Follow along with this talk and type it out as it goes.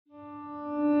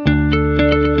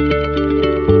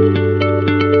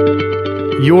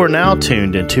You are now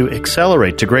tuned into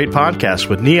Accelerate to Great Podcast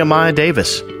with Nehemiah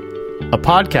Davis, a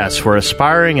podcast for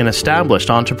aspiring and established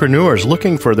entrepreneurs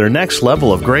looking for their next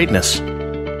level of greatness.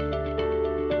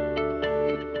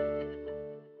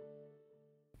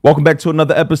 Welcome back to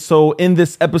another episode. In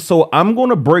this episode, I'm going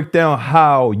to break down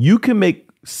how you can make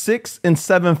 6 and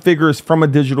 7 figures from a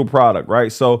digital product,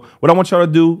 right? So what I want y'all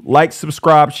to do, like,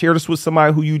 subscribe, share this with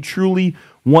somebody who you truly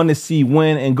want to see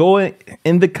win, and go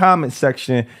in the comment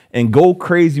section and go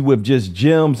crazy with just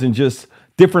gems and just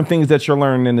different things that you're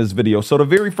learning in this video. So the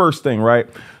very first thing, right?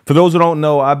 For those who don't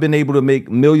know, I've been able to make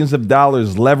millions of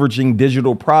dollars leveraging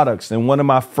digital products. And one of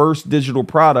my first digital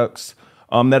products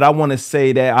that I want to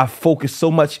say that I focused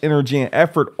so much energy and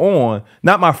effort on,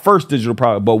 not my first digital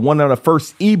product, but one of the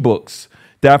first ebooks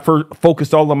that I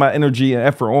focused all of my energy and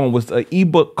effort on was an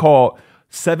ebook called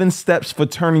 7 Steps for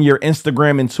Turning Your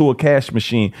Instagram into a Cash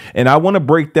Machine. And I want to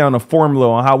break down a formula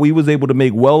on how we was able to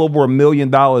make well over $1 million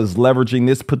leveraging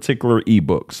this particular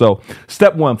ebook. So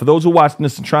step one, for those who are watching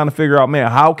this and trying to figure out,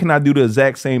 man, how can I do the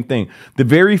exact same thing? The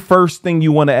very first thing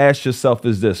you want to ask yourself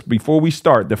is this. Before we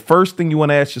start, the first thing you want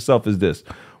to ask yourself is this.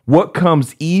 What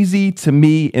comes easy to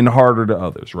me and harder to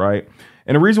others, right?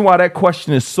 And the reason why that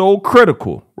question is so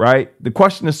critical, right? The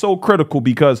question is so critical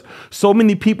because so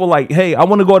many people like, hey, I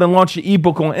want to go ahead and launch an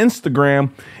ebook on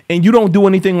Instagram, and you don't do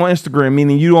anything on Instagram,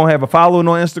 meaning you don't have a following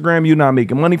on Instagram, you're not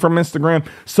making money from Instagram.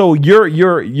 So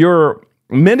your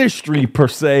ministry per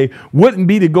se wouldn't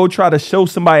be to go try to show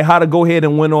somebody how to go ahead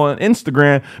and win on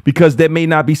Instagram, because that may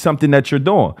not be something that you're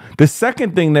doing. The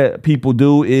second thing that people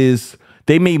do is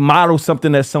they may model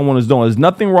something that someone is doing. There's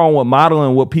nothing wrong with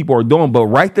modeling what people are doing, but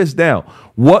write this down.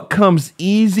 What comes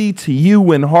easy to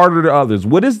you and harder to others?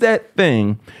 What is that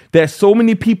thing that so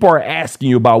many people are asking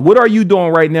you about? What are you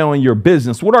doing right now in your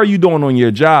business? What are you doing on your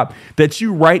job that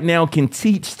you right now can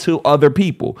teach to other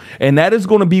people? And that is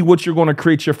going to be what you're going to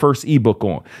create your first ebook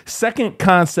on. Second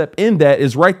concept in that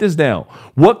is write this down.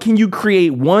 What can you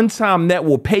create one time that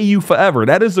will pay you forever?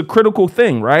 That is a critical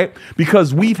thing, right?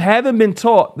 Because we haven't been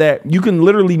taught that you can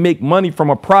literally make money from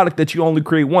a product that you only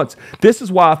create once. This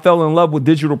is why I fell in love with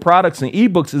digital products and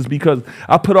ebooks, is because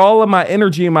I put all of my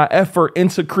energy and my effort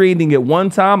into creating it one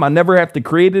time. I never have to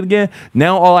create it again.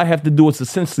 Now all I have to do is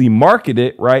essentially market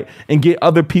it, right? And get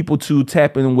other people to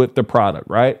tap in with the product,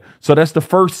 right? So that's the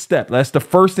first step. That's the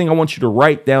first thing I want you to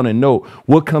write down and note.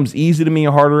 What comes easy to me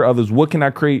and harder to others? What can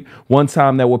I create one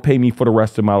time that will pay me for the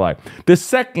rest of my life? The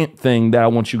second thing that I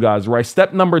want you guys to write,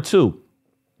 step number 2,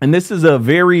 and this is a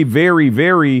very, very,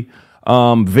 very,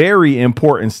 very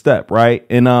important step, right?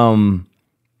 And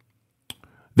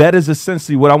that is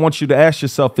essentially what I want you to ask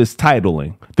yourself is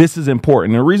titling. This is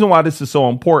important. And the reason why this is so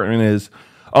important is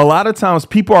a lot of times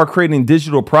people are creating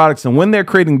digital products, and when they're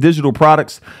creating digital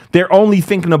products, they're only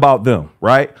thinking about them,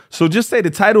 right? So just say the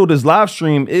title of this live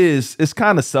stream is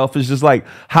kind of selfish, just like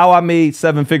how I made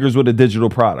 7 figures with a digital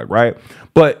product, right?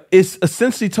 But it's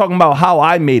essentially talking about how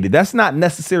I made it. That's not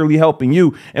necessarily helping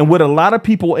you. And what a lot of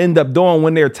people end up doing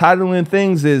when they're titling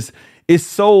things is it's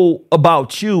so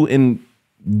about you, and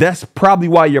that's probably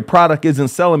why your product isn't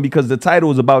selling, because the title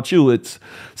is about you. It's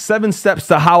 7 steps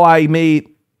to how I made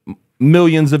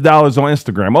millions of dollars on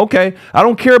Instagram. Okay, I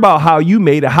don't care about how you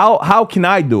made it. How can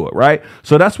I do it, right?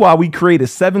 So that's why we created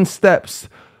 7 steps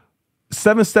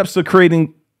to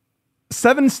creating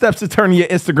 7 steps to turning your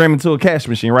Instagram into a cash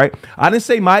machine, right? I didn't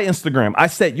say my Instagram. I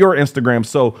said your Instagram.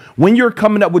 So when you're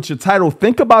coming up with your title,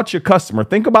 think about your customer.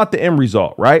 Think about the end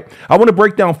result, right? I want to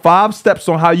break down 5 steps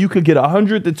on how you could get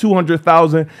 100 to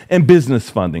 200,000 in business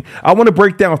funding. I want to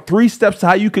break down 3 steps to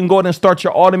how you can go ahead and start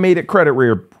your automated credit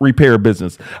repair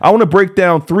business. I want to break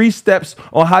down 3 steps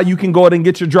on how you can go ahead and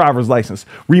get your driver's license.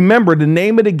 Remember, the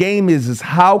name of the game is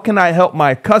how can I help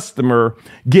my customer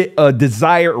get a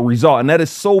desired result? And that is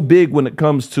so big when it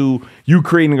comes to you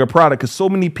creating a product, because so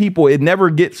many people, it never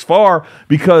gets far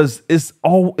because it's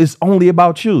only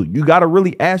about you. You got to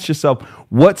really ask yourself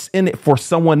what's in it for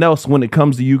someone else when it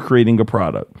comes to you creating a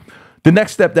product. The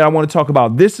next step that I want to talk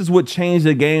about, this is what changed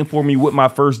the game for me with my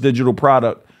first digital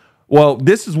product. Well,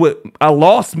 this is what I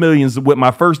lost millions with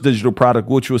my first digital product,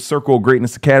 which was Circle of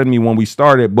Greatness Academy when we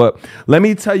started. But let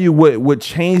me tell you what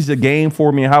changed the game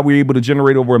for me and how we were able to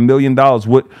generate over $1 million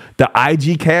with the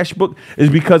IG Cash Book is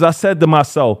because I said to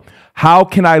myself, how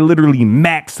can I literally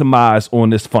maximize on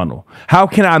this funnel? How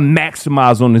can I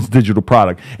maximize on this digital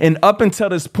product? And up until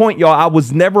this point, y'all, I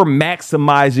was never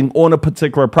maximizing on a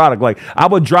particular product. Like I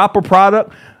would drop a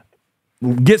product,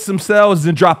 get some sales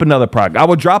and drop another product. I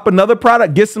would drop another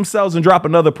product, get some sales and drop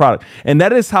another product. And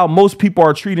that is how most people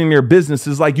are treating their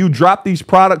businesses. Like you drop these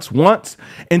products once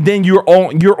and then you're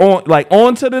on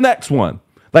to the next one.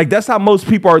 Like that's how most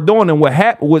people are doing. And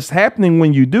what's happening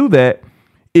when you do that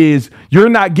is you're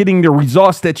not getting the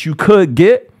results that you could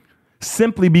get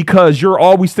simply because you're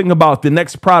always thinking about the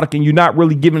next product and you're not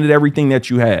really giving it everything that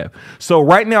you have. So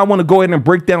right now I want to go ahead and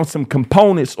break down some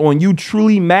components on you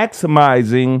truly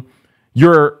maximizing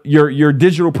your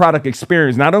digital product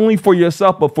experience, not only for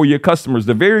yourself, but for your customers.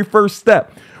 The very first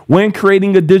step when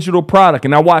creating a digital product,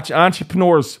 and I watch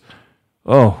entrepreneurs,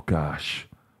 oh gosh,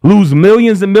 lose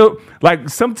millions and like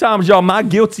sometimes, y'all, my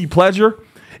guilty pleasure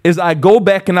is I go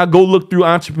back and I go look through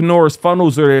entrepreneurs'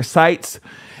 funnels or their sites.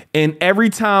 And every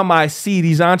time I see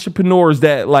these entrepreneurs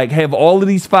that like have all of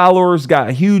these followers,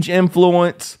 got huge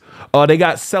influence, they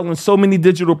got selling so many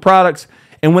digital products.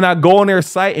 And when I go on their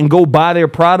site and go buy their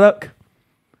product,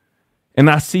 and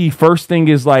I see first thing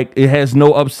is like it has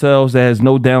no upsells, it has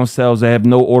no downsells, they have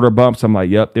no order bumps. I'm like,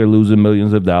 yep, they're losing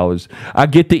millions of dollars. I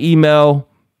get the email.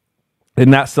 They're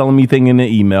not selling me anything in the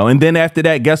email. And then after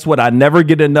that, guess what? I never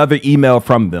get another email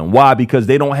from them. Why? Because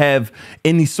they don't have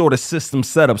any sort of system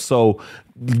set up. So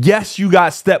yes, you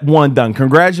got step one done.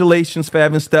 Congratulations for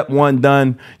having step one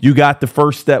done. You got the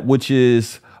first step, which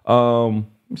is, let me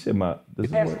see it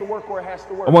has to work or it has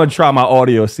to work. I want to try my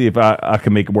audio, see if I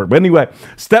can make it work. But anyway,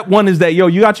 step one is that, yo,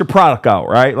 you got your product out,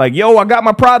 right? Like, yo, I got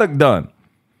my product done.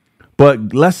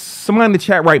 But somebody in the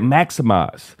chat write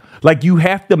maximize. Like you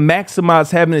have to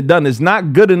maximize having it done. It's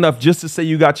not good enough just to say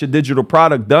you got your digital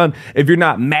product done if you're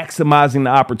not maximizing the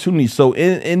opportunity. So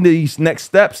in these next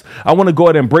steps, I want to go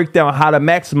ahead and break down how to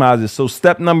maximize it. So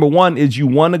step number one is you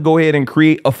want to go ahead and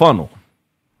create a funnel.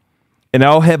 And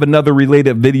I'll have another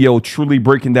related video truly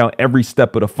breaking down every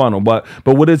step of the funnel. But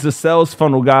what is a sales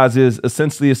funnel, guys, is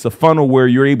essentially it's a funnel where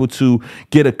you're able to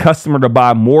get a customer to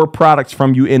buy more products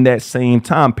from you in that same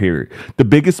time period. The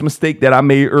biggest mistake that I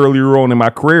made earlier on in my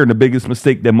career, and the biggest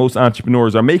mistake that most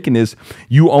entrepreneurs are making, is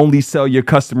you only sell your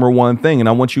customer one thing. And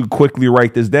I want you to quickly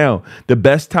write this down. The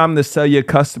best time to sell your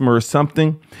customer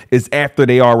something is after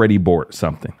they already bought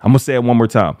something. I'm going to say it one more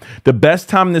time. The best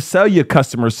time to sell your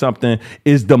customer something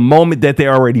is the moment that they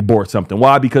already bought something.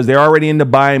 Why? Because they're already in the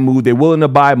buying mood. They're willing to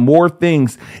buy more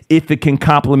things if it can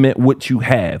complement what you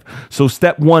have. So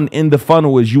step one in the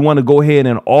funnel is you want to go ahead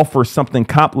and offer something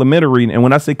complimentary. And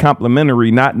when I say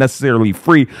complimentary, not necessarily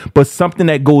free, but something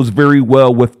that goes very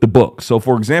well with the book. So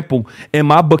for example, in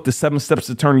my book, The 7 Steps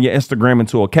to Turn Your Instagram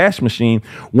into a Cash Machine,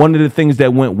 one of the things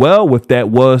that went well with that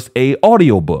was a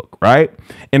audiobook, right?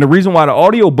 And the reason why the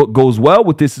audiobook goes well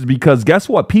with this is because guess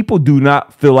what? People do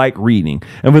not feel like reading.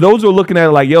 And for those who are looking at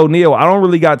it like, yo, Neil, I don't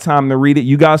really got time to read it.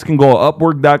 You guys can go to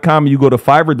Upwork.com, you go to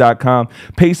Fiverr.com,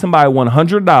 pay somebody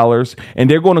 $100, and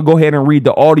they're going to go ahead and read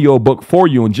the audiobook for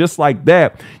you. And just like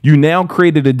that, you now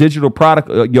created a digital product,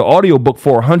 your audiobook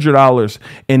for $100,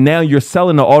 and now you're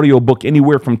selling the audiobook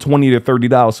anywhere from $20 to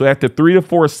 $30. So after 3 to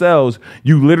 4 sales,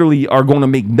 you literally are going to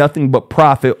make nothing but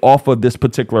profit off of this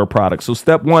particular product. So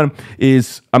step one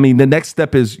is, the next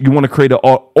step is you want to create an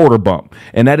order bump,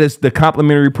 and that is the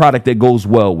complimentary product that goes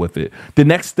well with it. The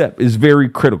next step is very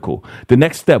critical. The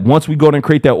next step, once we go and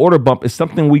create that order bump, is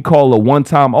something we call a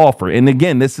one-time offer. And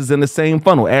again, this is in the same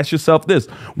funnel. Ask yourself this: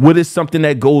 what is something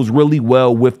that goes really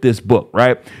well with this book,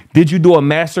 right? Did you do a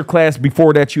masterclass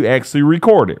before that you actually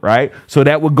recorded, right? So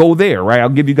that would go there, right? I'll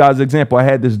give you guys an example. I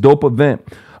had this dope event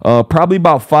probably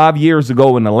about 5 years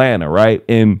ago in Atlanta, right?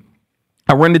 And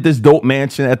I rented this dope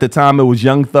mansion. At the time, it was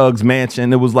Young Thug's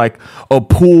mansion. It was like a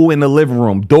pool in the living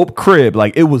room, dope crib.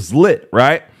 Like it was lit,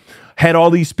 right? Had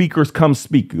all these speakers come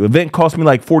speak. The event cost me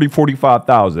like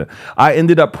 $45,000. I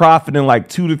ended up profiting like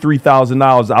 $2,000 to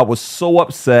 $3,000. I was so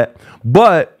upset,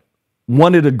 but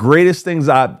one of the greatest things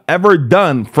I've ever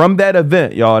done from that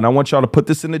event, y'all, and I want y'all to put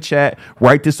this in the chat,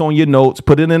 write this on your notes,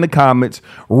 put it in the comments,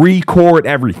 record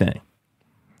everything.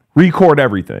 Record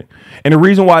everything. And the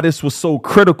reason why this was so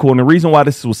critical and the reason why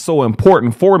this was so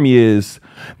important for me is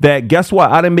that guess what?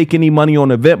 I didn't make any money on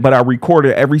the event, but I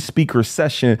recorded every speaker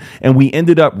session and we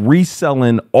ended up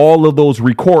reselling all of those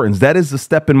recordings. That is the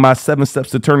step in my 7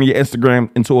 steps to turn your Instagram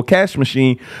into a cash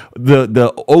machine.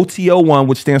 The OTO one,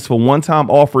 which stands for one-time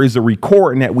offer, is a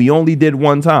recording that we only did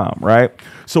one time, right?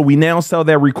 So we now sell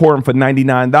that recording for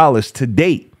 $99 to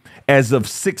date. As of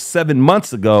 6-7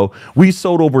 months ago, we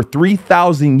sold over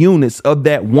 3,000 units of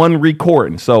that one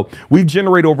recording. So we've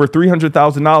generated over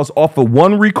 $300,000 off of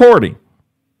one recording.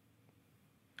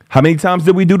 How many times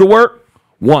did we do the work?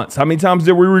 Once. How many times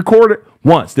did we record it?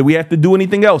 Once. Did we have to do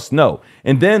anything else? No.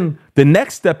 And then the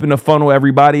next step in the funnel,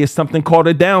 everybody, is something called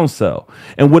a downsell.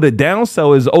 And what a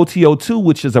downsell is OTO2,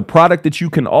 which is a product that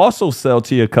you can also sell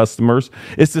to your customers.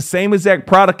 It's the same exact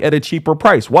product at a cheaper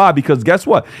price. Why? Because guess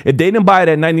what? If they didn't buy it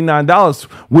at $99,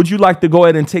 would you like to go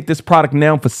ahead and take this product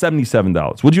now for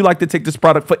 $77? Would you like to take this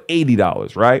product for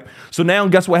 $80, right? So now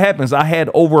guess what happens? I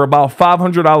had over about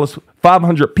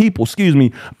 $500 people,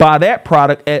 buy that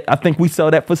product at, I think we sell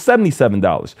that for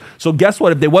 $77. So guess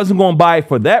what? If they wasn't going to buy it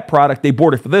for that product, they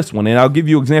bought it for this one. And I'll give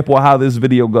you an example of how this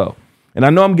video go. And I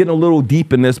know I'm getting a little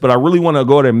deep in this, but I really want to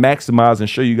go ahead and maximize and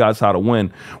show you guys how to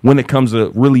win when it comes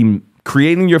to really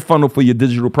creating your funnel for your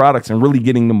digital products and really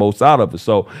getting the most out of it.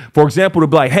 So, for example, to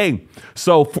be like, hey,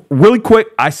 so really quick,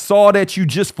 I saw that you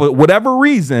just, for whatever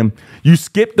reason, you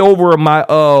skipped over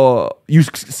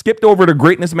the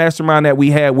Greatness Mastermind that we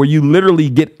had, where you literally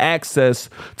get access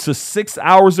to 6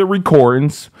 hours of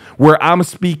recordings where I'm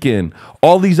speaking,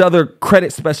 all these other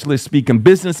credit specialists speaking,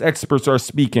 business experts are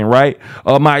speaking, right?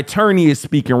 My attorney is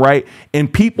speaking, right?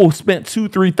 And people spent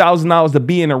 $2,000-$3,000 to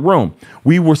be in a room.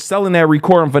 We were selling that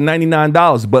recording for $99,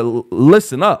 but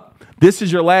listen up. This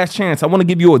is your last chance. I want to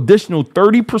give you additional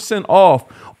 30% off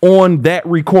on that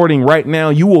recording right now.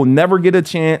 You will never get a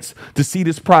chance to see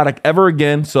this product ever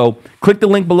again. So click the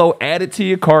link below, add it to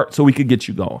your cart so we could get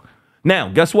you going. Now,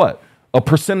 guess what? A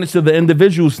percentage of the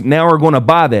individuals now are going to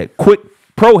buy that. Quick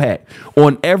pro hack.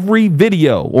 On every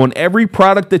video, on every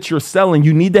product that you're selling,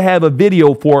 you need to have a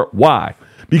video for it. Why?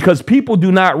 Because people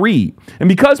do not read. And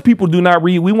because people do not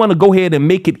read, we want to go ahead and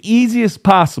make it easy as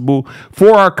possible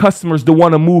for our customers to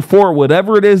want to move forward,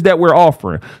 whatever it is that we're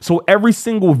offering. So every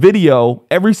single video,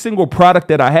 every single product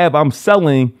that I have, I'm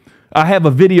selling, I have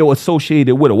a video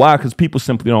associated with it. Why? Because people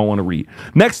simply don't want to read.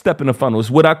 Next step in the funnel is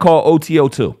what I call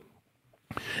OTO2.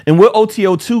 And what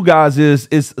OTO2, guys, is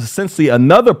essentially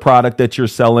another product that you're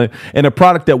selling. And a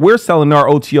product that we're selling, our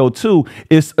OTO2,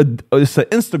 it's an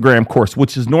Instagram course,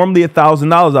 which is normally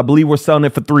 $1,000. I believe we're selling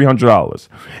it for $300.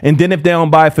 And then if they don't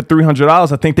buy it for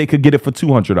 $300, I think they could get it for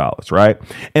 $200, right?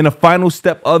 And the final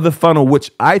step of the funnel,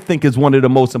 which I think is one of the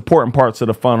most important parts of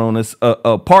the funnel, and it's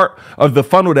a part of the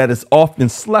funnel that is often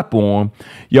slept on,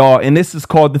 y'all, and this is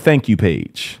called the thank you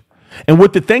page. And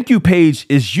what the thank you page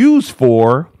is used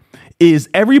for is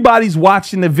everybody's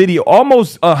watching the video.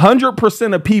 Almost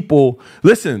 100% of people,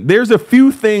 listen, there's a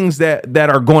few things that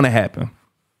are going to happen.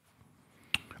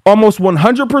 Almost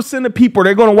 100% of people,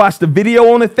 they're going to watch the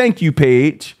video on the thank you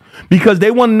page because they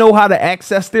want to know how to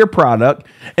access their product.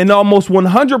 And almost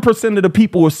 100% of the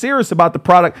people who are serious about the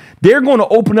product, they're going to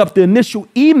open up the initial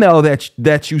email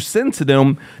that you send to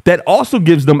them that also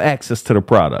gives them access to the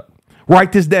product.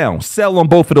 Write this down. Sell on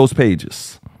both of those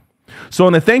pages. So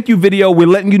in the thank you video, we're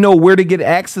letting you know where to get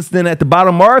access. Then at the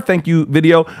bottom of our thank you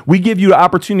video, we give you the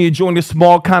opportunity to join the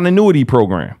small continuity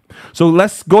program. So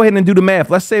let's go ahead and do the math.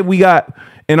 Let's say we got,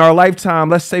 in our lifetime,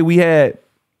 let's say we had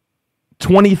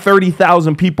 20,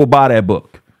 30,000 people buy that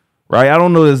book, right? I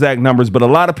don't know the exact numbers, but a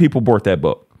lot of people bought that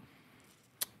book.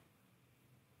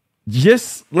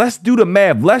 Let's do the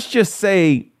math. Let's just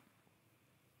say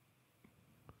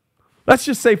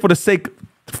for the sake,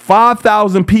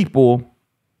 5,000 people,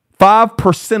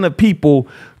 5% of people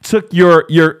took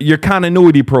your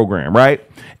continuity program, right?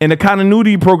 And the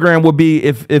continuity program would be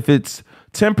if it's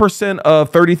 10% of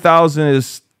 30,000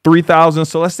 is 3,000.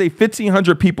 So let's say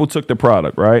 1,500 people took the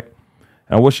product, right?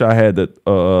 I wish I had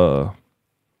that.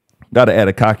 Got to add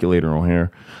a calculator on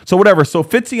here. So whatever. So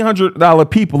 $1,500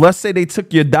 people, let's say they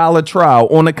took your dollar trial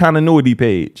on the continuity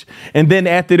page. And then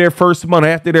after their first month,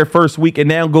 after their first week, it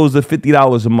now goes to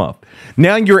 $50 a month.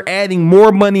 Now you're adding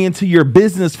more money into your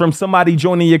business from somebody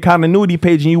joining your continuity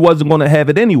page and you wasn't going to have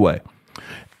it anyway.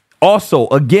 Also,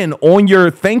 again, on your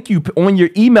thank you, on your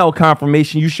email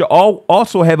confirmation, you should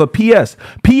also have a PS.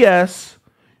 PS,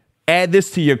 add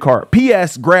this to your cart.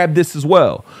 PS, grab this as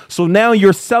well. So now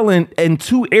you're selling in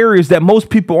two areas that most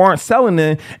people aren't selling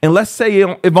in. And let's say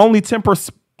if only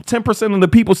 10% of the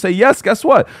people say yes, guess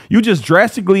what? You just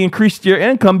drastically increased your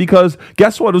income because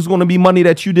guess what? It was going to be money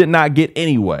that you did not get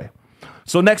anyway.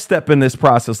 So next step in this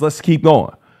process, let's keep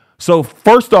going. So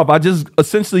first off, I just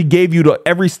essentially gave you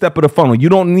every step of the funnel. You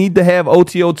don't need to have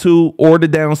OTO2 or the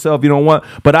downsell if you don't want,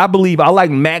 but I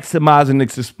like maximizing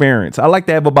this experience. I like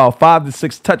to have about 5 to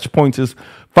 6 touch points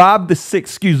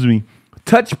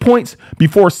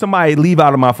before somebody leave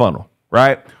out of my funnel,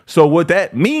 right? So what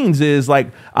that means is like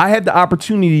I had the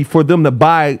opportunity for them to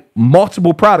buy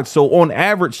multiple products. So on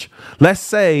average, let's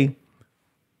say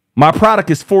my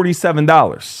product is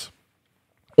 $47.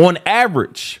 On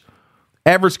average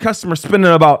customer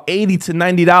spending about $80 to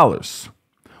 $90.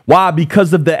 Why?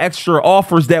 Because of the extra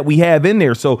offers that we have in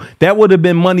there. So that would have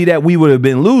been money that we would have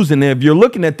been losing. And if you're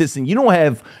looking at this and you don't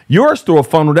have your store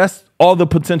funnel, that's all the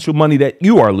potential money that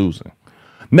you are losing.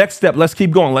 Next step, let's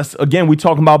keep going. We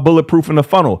talking about bulletproofing the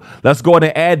funnel. Let's go ahead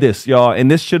and add this, y'all.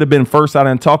 And this should have been first. I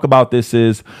didn't talk about this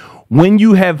is when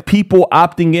you have people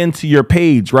opting into your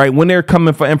page, right? When they're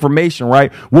coming for information,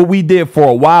 right? What we did for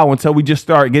a while until we just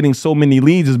started getting so many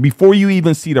leads is before you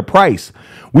even see the price,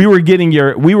 we were getting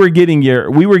your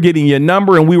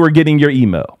number and we were getting your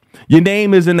email. Your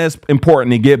name isn't as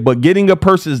important to get, but getting a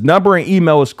person's number and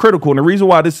email is critical. And the reason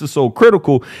why this is so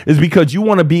critical is because you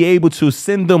want to be able to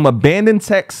send them abandoned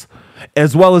texts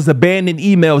as well as abandoned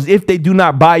emails if they do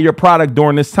not buy your product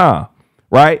during this time,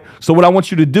 right? So what I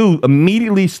want you to do,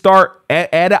 immediately start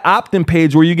at an opt-in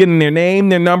page where you're getting their name,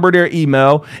 their number, their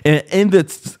email, and in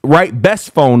the right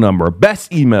best phone number,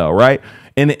 best email, right?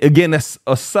 And again, that's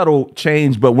a subtle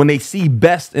change, but when they see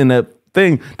best in a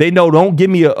thing, they know, don't give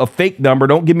me a fake number,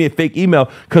 don't give me a fake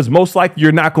email, because most likely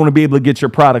you're not going to be able to get your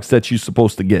products that you're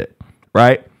supposed to get,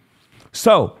 right?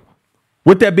 So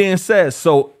with that being said,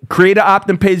 so create an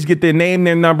opt-in page, get their name,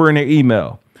 their number, and their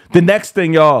email. The next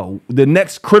thing, y'all, the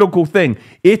next critical thing,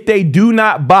 if they do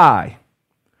not buy,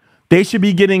 they should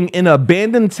be getting an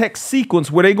abandoned text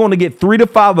sequence where they're going to get 3 to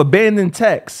 5 abandoned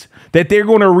texts that they're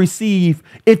going to receive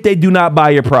if they do not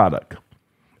buy your product.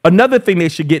 Another thing they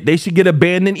should get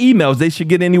abandoned emails. They should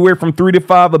get anywhere from 3 to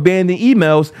 5 abandoned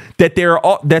emails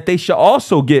that they should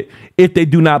also get if they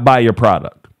do not buy your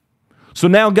product. So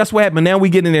now guess what happened? Now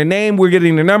we're getting their name, we're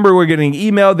getting their number, we're getting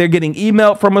email. They're getting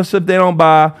email from us if they don't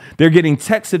buy. They're getting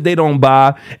text if they don't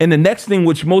buy. And the next thing,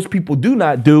 which most people do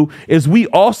not do, is we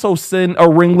also send a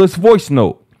ringless voice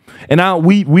note. And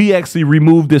we actually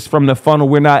removed this from the funnel.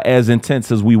 We're not as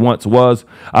intense as we once was.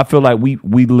 I feel like we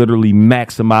literally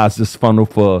maximized this funnel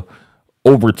for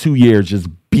over 2 years, just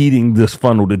beating this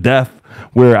funnel to death,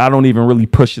 where I don't even really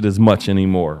push it as much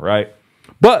anymore, right?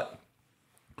 But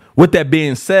with that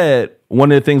being said,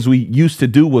 one of the things we used to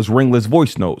do was ringless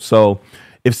voice notes. So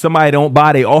if somebody don't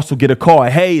buy, they also get a call.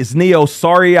 Hey, it's Neo.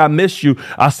 Sorry I missed you.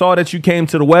 I saw that you came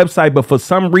to the website, but for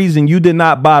some reason you did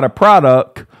not buy the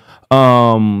product.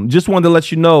 Just wanted to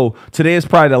let you know today is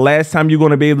probably the last time you're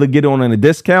going to be able to get on a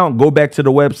discount. Go back to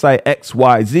the website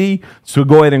XYZ. So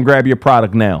go ahead and grab your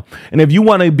product now. And if you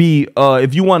want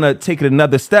to take it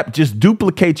another step, just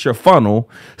duplicate your funnel,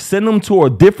 send them to a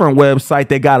different website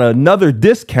that got another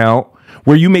discount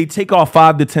where you may take off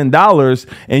 $5 to $10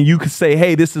 and you could say,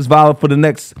 hey, this is valid for the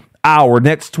next hour,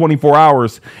 next 24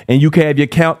 hours. And you can have your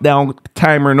countdown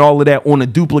timer and all of that on a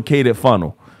duplicated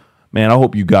funnel. Man, I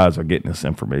hope you guys are getting this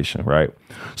information, right?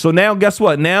 So now guess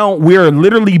what? Now we're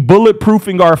literally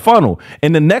bulletproofing our funnel.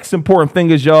 And the next important thing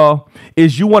is, y'all,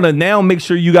 is you want to now make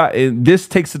sure you got, this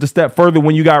takes it a step further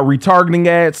when you got retargeting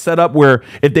ads set up where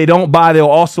if they don't buy, they'll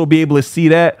also be able to see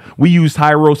that. We use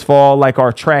Hyros for all like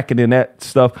our tracking and that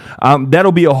stuff.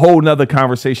 That'll be a whole nother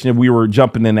conversation if we were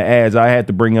jumping into ads. I had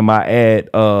to bring in my ad,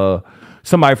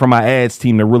 somebody from my ads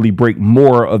team to really break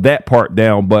more of that part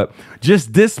down. But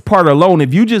just this part alone,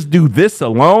 if you just do this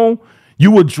alone,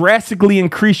 you will drastically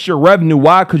increase your revenue.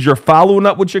 Why? Because you're following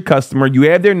up with your customer. You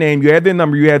have their name, you have their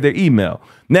number, you have their email.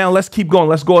 Now let's keep going.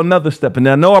 Let's go another step. And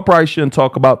I know I probably shouldn't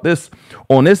talk about this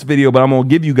on this video, but I'm going to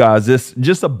give you guys this,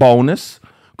 just a bonus.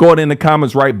 Go ahead in the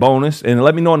comments, write bonus, and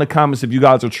let me know in the comments if you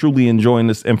guys are truly enjoying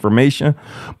this information.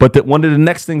 But one of the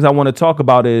next things I want to talk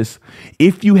about is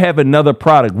if you have another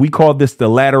product, we call this the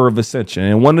ladder of ascension.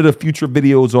 And one of the future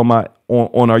videos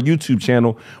on our YouTube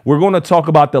channel, we're going to talk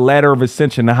about the ladder of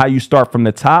ascension and how you start from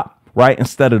the top, right,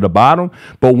 instead of the bottom.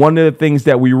 But one of the things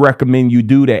that we recommend you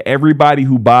do, that everybody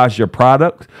who buys your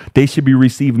product, they should be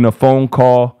receiving a phone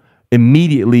call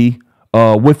immediately,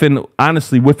 within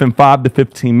 5 to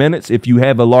 15 minutes if you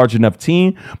have a large enough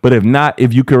team. But if not,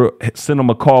 if you could send them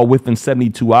a call within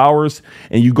 72 hours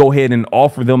and you go ahead and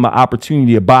offer them an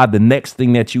opportunity to buy the next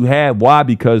thing that you have. Why?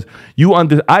 Because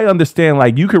I understand,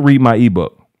 like, you could read my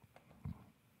ebook,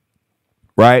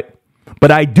 right?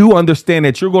 But I do understand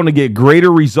that you're going to get greater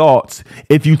results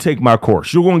if you take my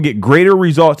course. You're going to get greater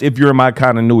results if you're in my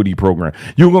continuity program.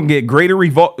 You're going to get greater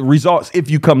results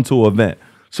if you come to an event.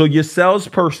 So your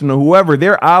salesperson or whoever,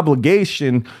 their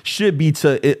obligation should be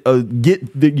to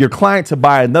get your client to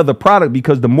buy another product,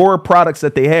 because the more products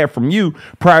that they have from you,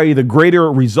 probably the greater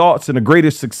results and the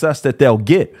greater success that they'll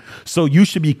get. So you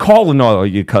should be calling all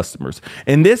your customers.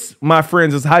 And this, my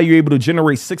friends, is how you're able to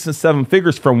generate 6 and 7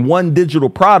 figures from one digital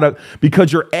product,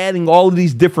 because you're adding all of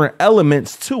these different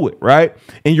elements to it, right?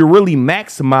 And you're really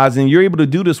maximizing. You're able to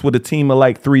do this with a team of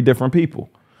like 3 different people.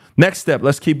 Next step,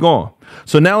 let's keep going.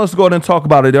 So now let's go ahead and talk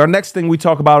about it. Our next thing we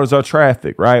talk about is our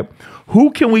traffic, right?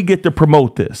 Who can we get to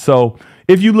promote this? So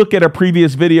if you look at a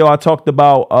previous video, I talked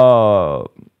about,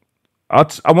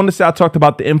 I want to say I talked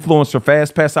about the influencer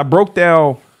fast pass. I broke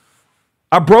down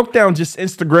just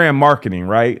Instagram marketing,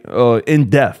 right? In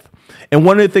depth. And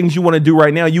one of the things you want to do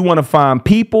right now, you want to find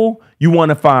people, you want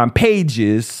to find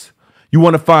pages, you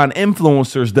want to find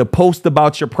influencers that post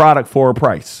about your product for a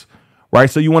price. Right.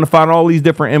 So you want to find all these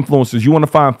different influencers. You want to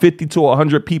find 50 to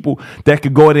 100 people that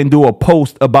could go ahead and do a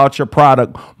post about your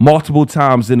product multiple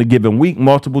times in a given week,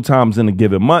 multiple times in a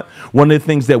given month. One of the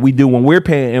things that we do when we're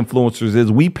paying influencers is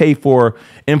we pay for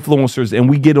influencers and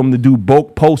we get them to do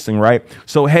bulk posting. Right.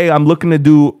 So, hey, I'm looking to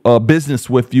do a business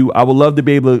with you. I would love to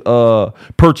be able to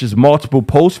purchase multiple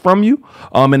posts from you.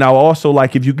 And I would also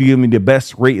like if you could give me the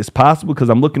best rate as possible because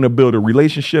I'm looking to build a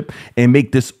relationship and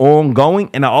make this ongoing.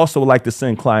 And I also would like to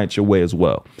send clients your way as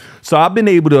well. So I've been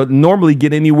able to normally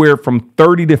get anywhere from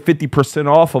 30 to 50%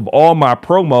 off of all my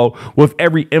promo with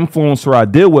every influencer I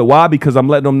deal with. Why? Because I'm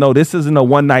letting them know this isn't a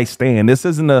one night stand. This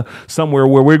isn't a somewhere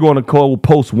where we're going to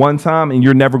post one time and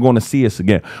you're never going to see us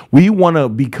again. We want to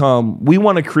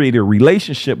create a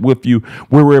relationship with you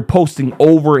where we're posting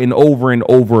over and over and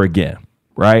over again.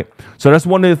 Right. So that's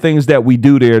one of the things that we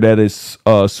do there that is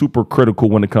super critical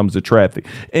when it comes to traffic.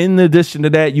 In addition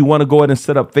to that, you want to go ahead and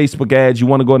set up Facebook ads. You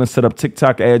want to go ahead and set up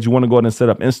TikTok ads. You want to go ahead and set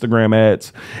up Instagram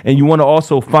ads. And you want to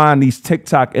also find these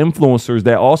TikTok influencers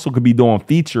that also could be doing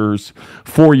features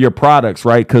for your products.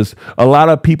 Right. Because a lot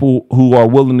of people who are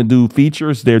willing to do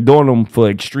features, they're doing them for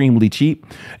extremely cheap.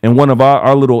 And one of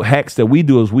our little hacks that we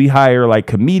do is we hire like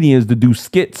comedians to do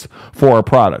skits for our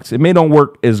products. It may not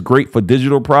work as great for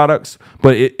digital products,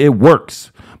 but it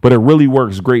works, but it really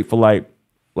works great for like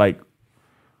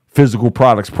physical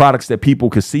products that people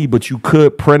could see, but you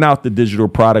could print out the digital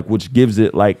product, which gives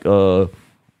it like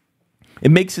it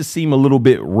makes it seem a little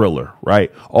bit realer,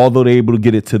 right? Although they're able to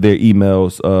get it to their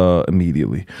emails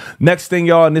immediately. Next thing,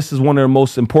 y'all, and this is one of the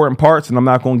most important parts, and I'm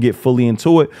not going to get fully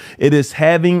into it. It is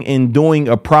having and doing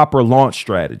a proper launch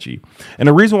strategy. And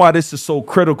the reason why this is so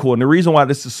critical and the reason why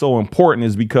this is so important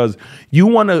is because you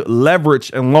want to leverage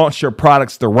and launch your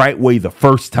products the right way the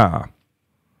first time.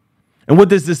 And what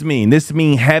does this mean? This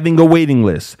means having a waiting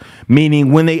list,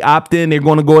 meaning when they opt in, they're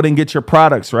going to go ahead and get your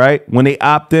products, right? When they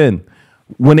opt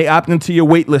into your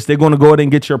wait list, they're going to go ahead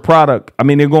and get your product. I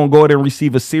mean, they're going to go ahead and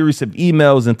receive a series of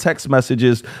emails and text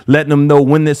messages letting them know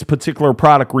when this particular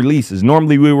product releases.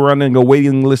 Normally, we were running a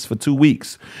waiting list for 2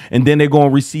 weeks, and then they're going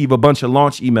to receive a bunch of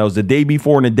launch emails. The day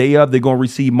before and the day of, they're going to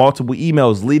receive multiple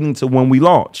emails leading to when we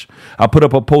launch. I put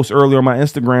up a post earlier on my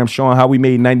Instagram showing how we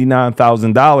made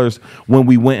 $99,000 when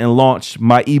we went and launched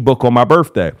my ebook on my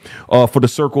birthday. For the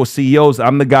Circle of CEOs,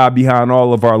 I'm the guy behind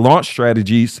all of our launch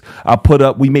strategies.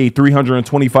 We made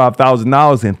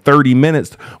 $325,000 in 30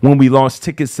 minutes when we launched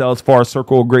ticket sales for our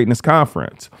Circle of Greatness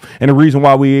conference. And the reason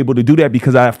why we were able to do that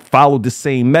because I followed the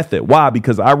same method. Why?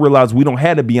 Because I realized we don't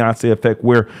have the Beyonce effect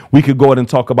where we could go ahead and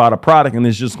talk about a product and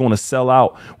it's just going to sell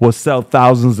out. We'll sell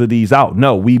thousands of these out.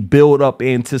 No, we build up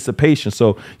anticipation.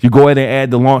 So you go ahead and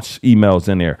add the launch emails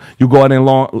in there. You go ahead and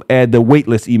add the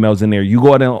waitlist emails in there. You go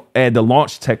ahead and add the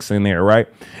launch text in there, right?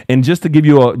 And just to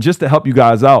help you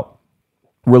guys out,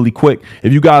 really quick,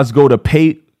 if you guys go to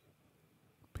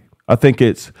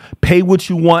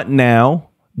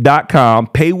paywhatyouvantnow.com,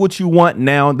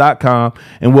 paywhatyouvantnow.com,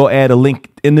 and we'll add a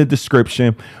link in the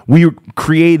description. We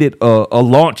created a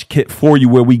launch kit for you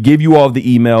where we give you all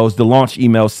the emails, the launch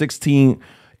emails,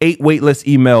 8 waitlist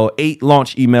email, 8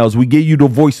 launch emails. We give you the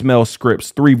voicemail scripts,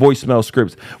 3 voicemail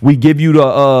scripts. We give you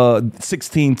the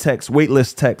 16 text,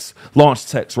 waitlist text, launch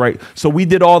text, right? So we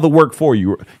did all the work for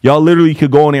you. Y'all literally could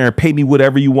go in there and pay me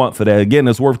whatever you want for that. Again,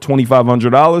 it's worth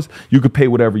 $2,500. You could pay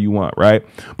whatever you want, right?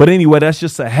 But anyway, that's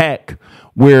just a hack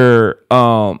where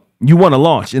you want to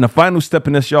launch. And the final step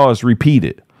in this, y'all, is repeat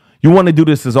it. You want to do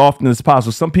this as often as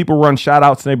possible. Some people run shout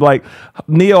outs and they be like,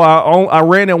 Neo, I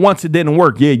ran it once. It didn't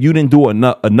work. Yeah, you didn't do it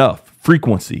enough.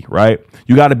 Frequency, right?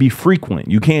 You got to be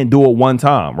frequent. You can't do it one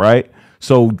time, right?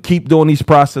 So keep doing these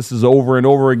processes over and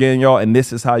over again, y'all. And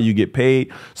this is how you get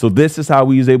paid. So this is how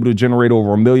we was able to generate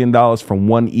over $1 million from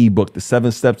one ebook, the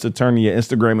 7 steps to turning your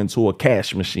Instagram into a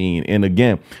cash machine. And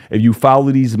again, if you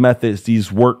follow these methods,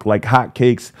 these work like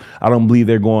hotcakes. I don't believe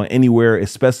they're going anywhere,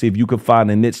 especially if you can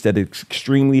find a niche that is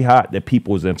extremely hot that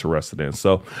people is interested in.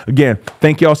 So again,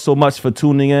 thank y'all so much for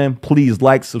tuning in. Please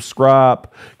like,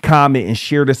 subscribe, comment, and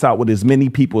share this out with as many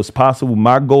people as possible.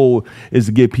 My goal is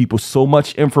to give people so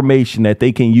much information that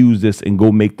they can use this and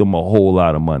go make them a whole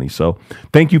lot of money. So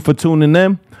thank you for tuning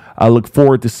in. I look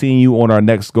forward to seeing you on our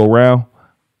next go round.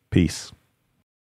 Peace.